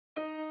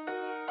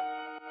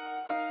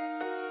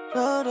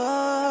Da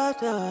da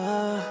da.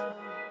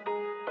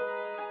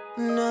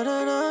 Na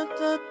da da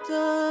da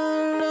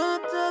da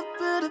da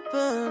da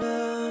da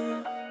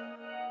da.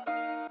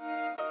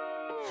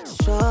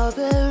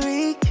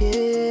 Strawberry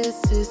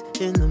kisses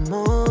in the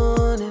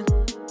morning,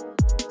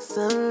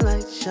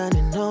 sunlight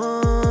shining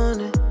on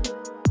it,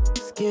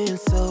 skin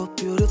so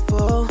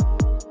beautiful,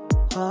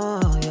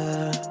 oh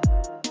yeah.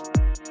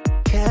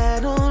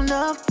 Cat on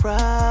the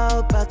prowl,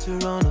 about to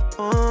run up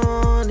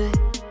on it.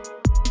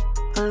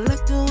 I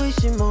like the way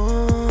she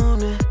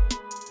moan it,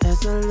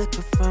 as I lick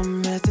her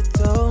from head to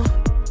toe.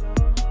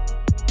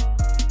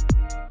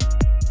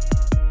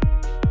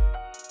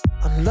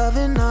 I'm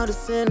loving all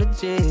this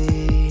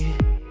energy,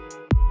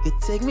 you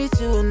take me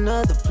to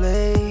another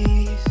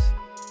place.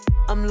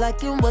 I'm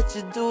liking what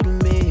you do to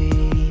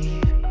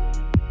me.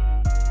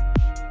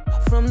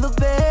 From the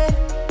bed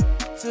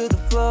to the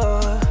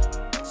floor,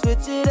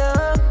 switch it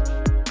up,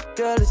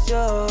 girl, it's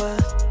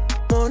yours.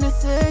 Morning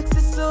sex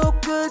is so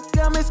good,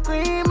 got me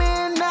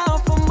screaming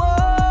out for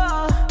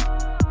more.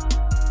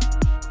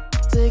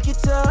 Take your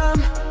time,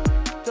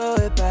 throw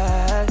it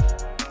back,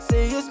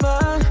 say it's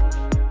mine,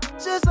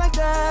 just like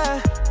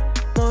that.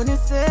 Morning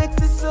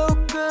sex is so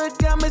good,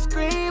 got me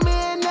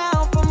screaming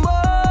out for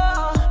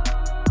more.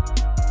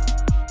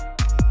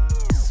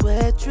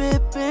 Sweat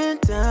dripping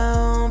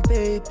down,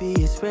 baby,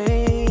 it's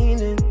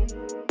raining,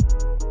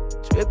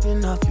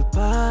 dripping off your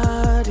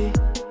body.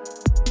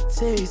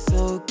 Tastes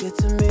so good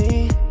to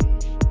me,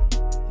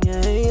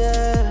 yeah,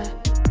 yeah.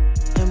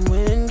 And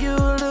when you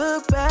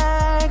look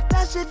back,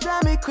 that shit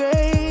drive me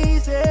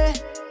crazy.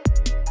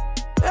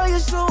 Girl, you're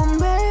so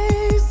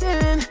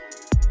amazing,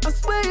 I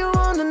swear you're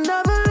on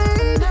another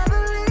league,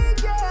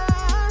 yeah.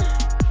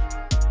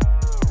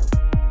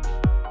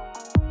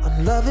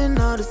 I'm loving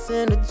all this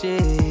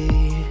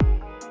energy,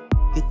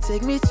 you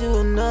take me to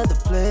another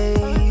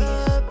place.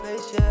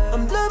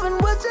 I'm loving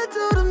what you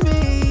do to me.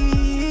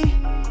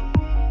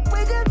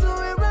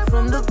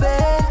 From the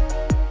bed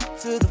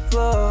to the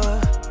floor,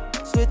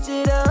 switch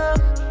it up,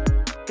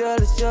 girl,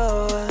 it's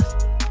yours.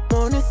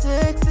 Morning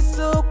sex is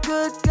so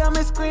good, got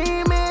me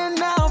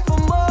screaming out for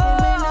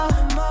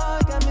more.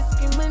 Got me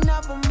screaming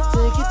out for more.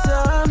 Take your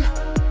time,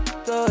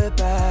 throw it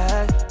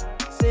back,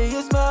 say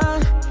it's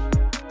mine,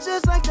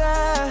 just like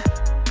that.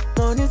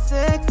 Morning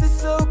sex is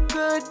so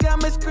good,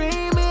 got me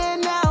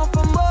screaming out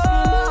for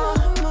more.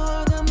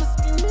 Got me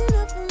screaming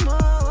out for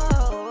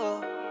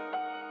more.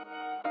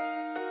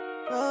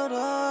 Da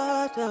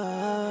da da.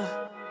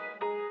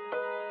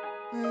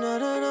 Na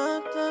da da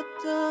da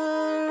da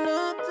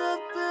da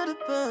da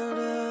da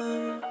da.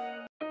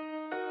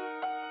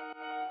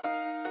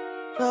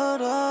 Da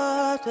da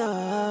da.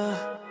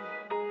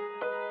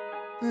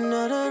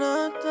 Na da da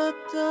da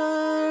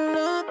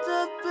da da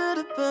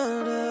da da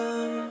da.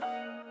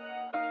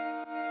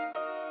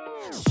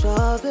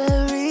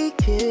 Strawberry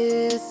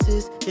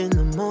kisses in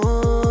the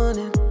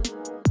morning,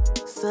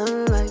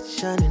 sunlight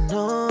shining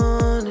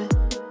on it,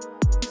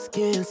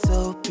 skin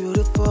so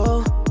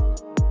beautiful,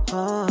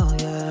 oh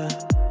yeah.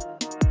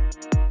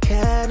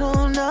 Cat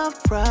on the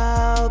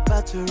prowl,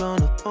 about to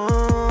run up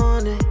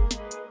on it.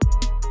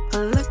 I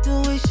like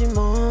the way she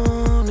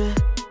moan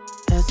it,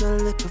 as I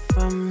lick her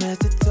from head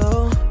to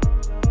toe.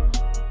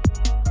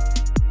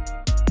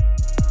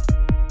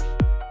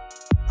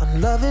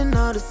 I'm loving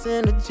all this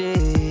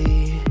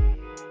energy,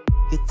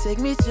 you take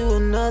me to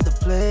another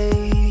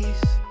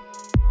place.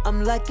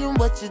 I'm liking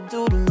what you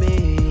do to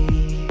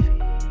me.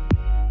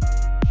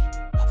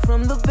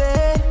 From the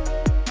bed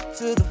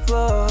to the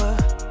floor,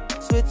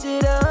 switch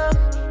it up,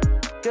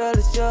 girl,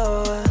 it's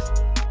yours.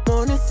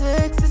 Morning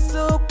sex is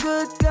so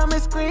good, got me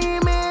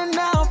screaming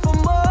out for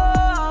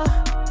more.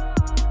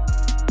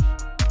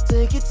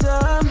 Take your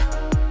time,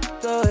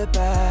 throw it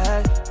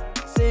back,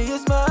 say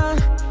it's mine,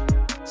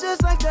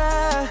 just like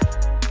that.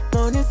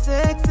 Morning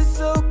sex is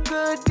so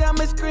good, got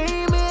me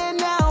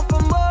screaming out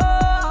for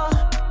more.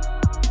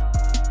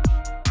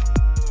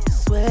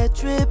 Sweat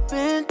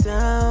dripping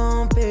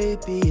down,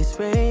 baby, it's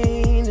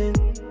raining,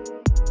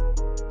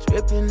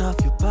 dripping off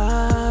your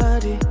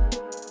body.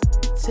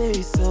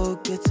 Tastes so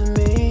good to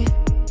me,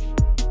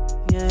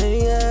 yeah,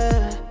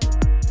 yeah.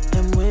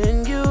 And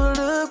when you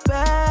look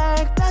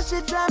back, that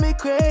shit drive me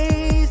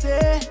crazy.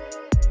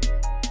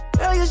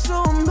 Girl, you're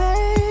so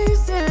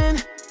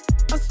amazing,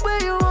 I swear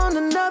you're on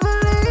another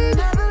league,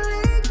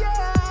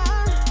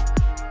 yeah.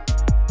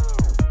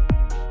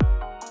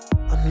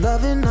 I'm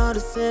loving all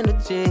this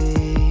energy,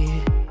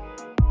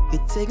 you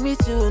take me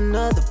to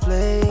another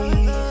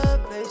place.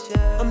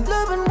 I'm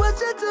loving what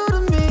you do to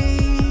me.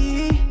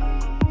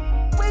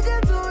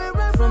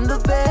 From the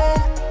bed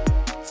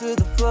to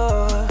the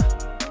floor,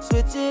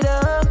 switch it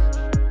up,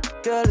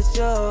 girl, it's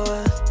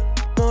yours.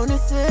 Morning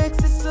sex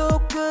is so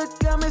good,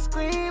 got me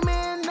screaming.